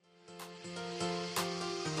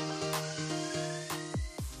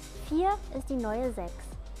4 ist die neue 6.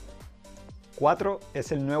 4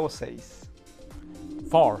 es el nuevo 6.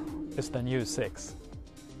 4 is the new 6.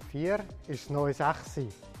 4 ist die neue 6.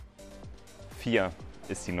 4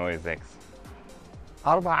 ist die neue 6.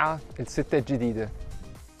 4 الستة الجديدة.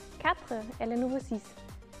 4 est le nouveau 6.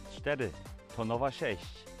 4 to nowa 6.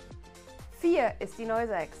 4 ist die neue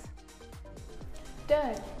 6.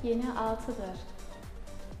 2 je na altıdır.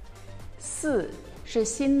 4是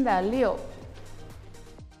新的6。